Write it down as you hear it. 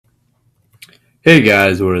Hey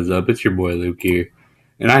guys, what is up? It's your boy Luke here,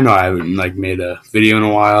 and I know I haven't made a video in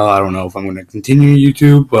a while. I don't know if I'm going to continue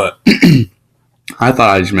YouTube, but I thought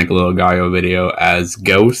I'd just make a little Gaio video as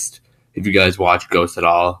Ghost. If you guys watch Ghost at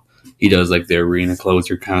all, he does the arena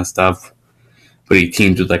closer kind of stuff, but he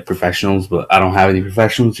teams with professionals. But I don't have any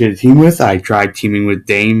professionals here to team with. I tried teaming with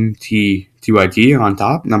Dame TYT on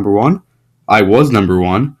top, number one. I was number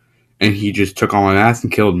one, and he just took all my ass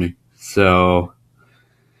and killed me. So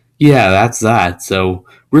yeah, that's that. So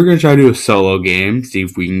we're gonna try to do a solo game, see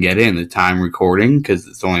if we can get it in the time recording because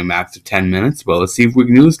it's only a max of 10 minutes. But let's see if we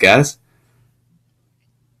can do this, guys.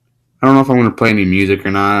 I don't know if I'm gonna play any music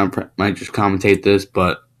or not. I might just commentate this,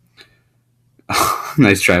 but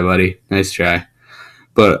nice try, buddy. Nice try.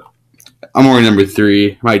 But I'm already number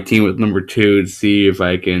three. My team with number two to see if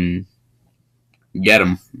I can get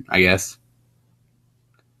him. I guess.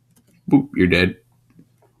 Boop, you're dead.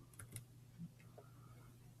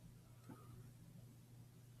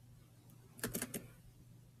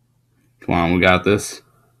 Come on, we got this.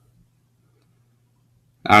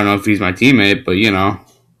 I don't know if he's my teammate, but you know.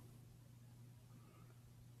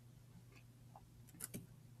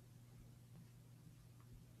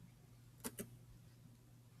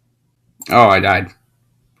 Oh, I died.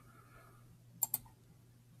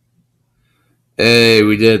 Hey,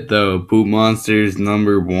 we did it though. Poop Monsters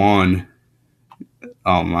number one.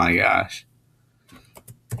 Oh my gosh.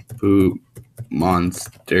 Poop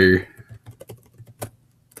Monster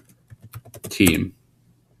team.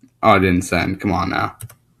 Oh, it didn't send. Come on now.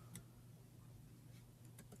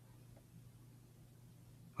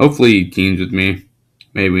 Hopefully he teams with me.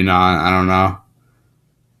 Maybe not. I don't know.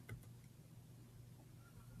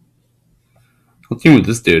 I'll team with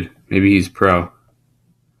this dude. Maybe he's pro.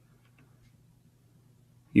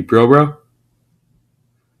 You pro, bro?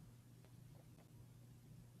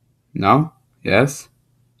 No? Yes?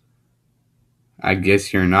 I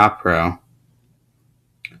guess you're not pro.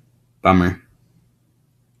 Bummer.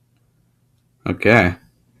 Okay.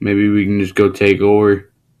 Maybe we can just go take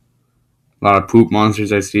over. A lot of poop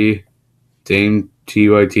monsters I see. Dame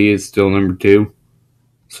TYT is still number two.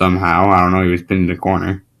 Somehow. I don't know. He was pinned in the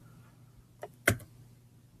corner.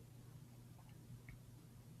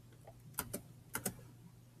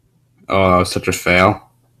 Oh, that was such a fail.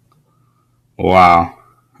 Wow.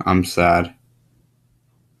 I'm sad.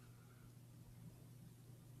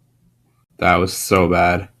 That was so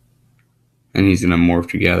bad. And he's gonna morph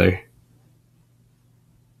together.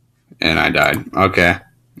 And I died. Okay.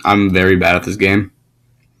 I'm very bad at this game.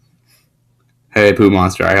 Hey, Poo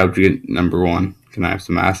Monster, I helped you get number one. Can I have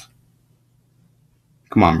some ass?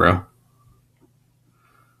 Come on, bro.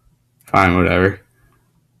 Fine, whatever.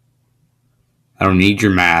 I don't need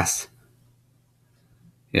your mass.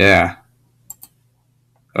 Yeah.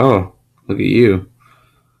 Oh, look at you.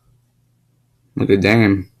 Look at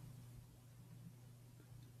Dame.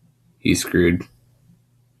 He's screwed.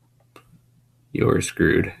 You're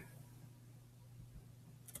screwed.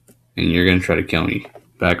 And you're gonna try to kill me.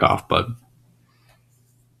 Back off, bud.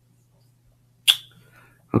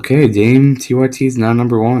 Okay, Dame TYT is now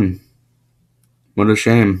number one. What a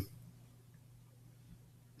shame.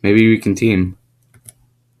 Maybe we can team.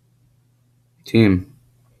 Team.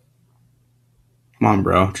 Come on,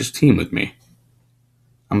 bro. Just team with me.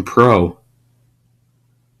 I'm pro.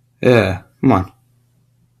 Yeah, come on.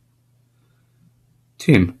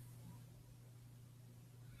 Team.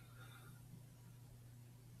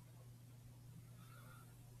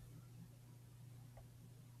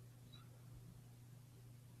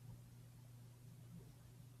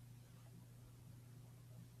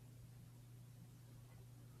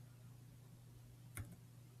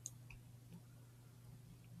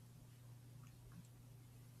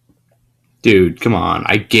 Dude, come on.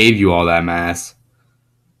 I gave you all that mass.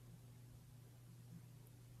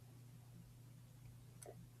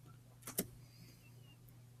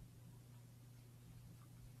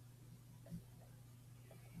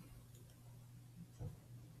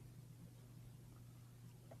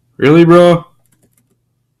 Really, bro?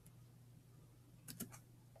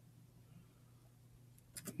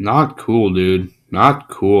 Not cool, dude. Not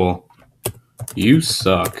cool. You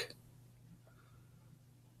suck.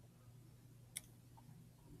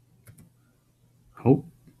 Oh,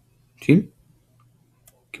 team?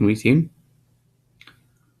 Can we team?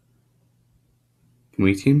 Can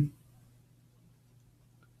we team?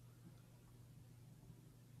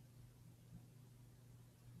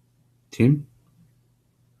 Team?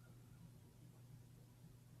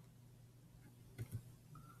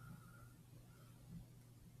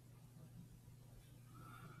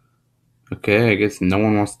 Okay, I guess no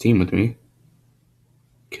one wants to team with me.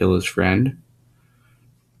 Kill his friend.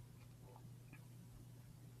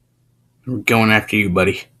 We're going after you,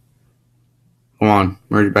 buddy. Come on,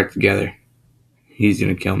 merge back together. He's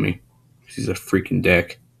gonna kill me. He's a freaking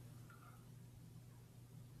dick.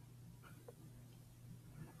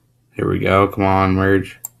 Here we go. Come on,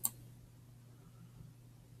 merge.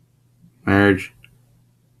 Merge.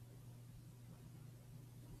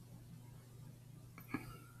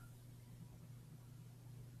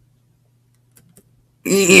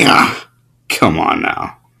 Yeah. Come on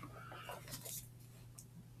now.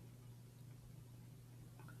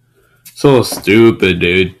 So stupid,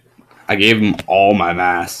 dude. I gave him all my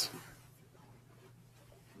mass.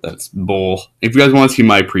 That's bull. If you guys want to see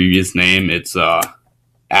my previous name, it's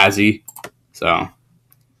Azzy. So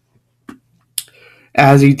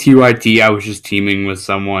Azzy TYT. I was just teaming with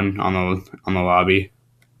someone on the lobby.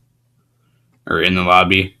 Or in the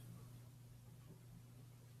lobby.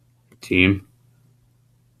 Team.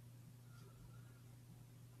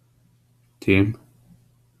 Team.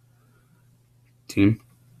 Team.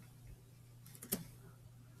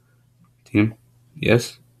 Team.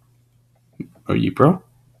 Yes. Are you pro?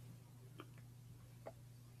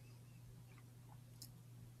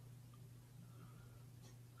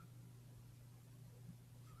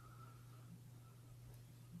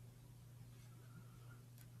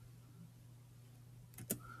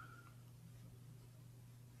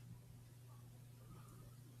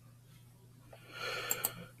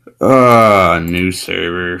 New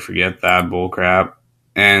server. Forget that bullcrap.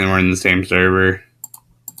 And we're in the same server.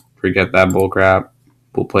 Forget that bullcrap.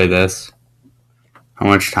 We'll play this. How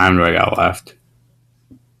much time do I got left?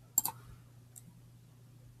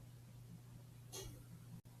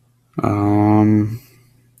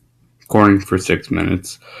 Recording for 6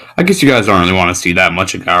 minutes. I guess you guys don't really want to see that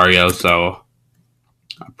much of Gario, so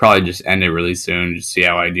I'll probably just end it really soon. Just see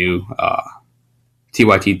how I do.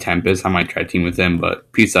 TYT Tempest. I might try team with him,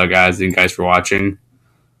 but peace out, guys. Thank you guys for watching.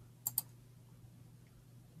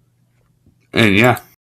 And yeah.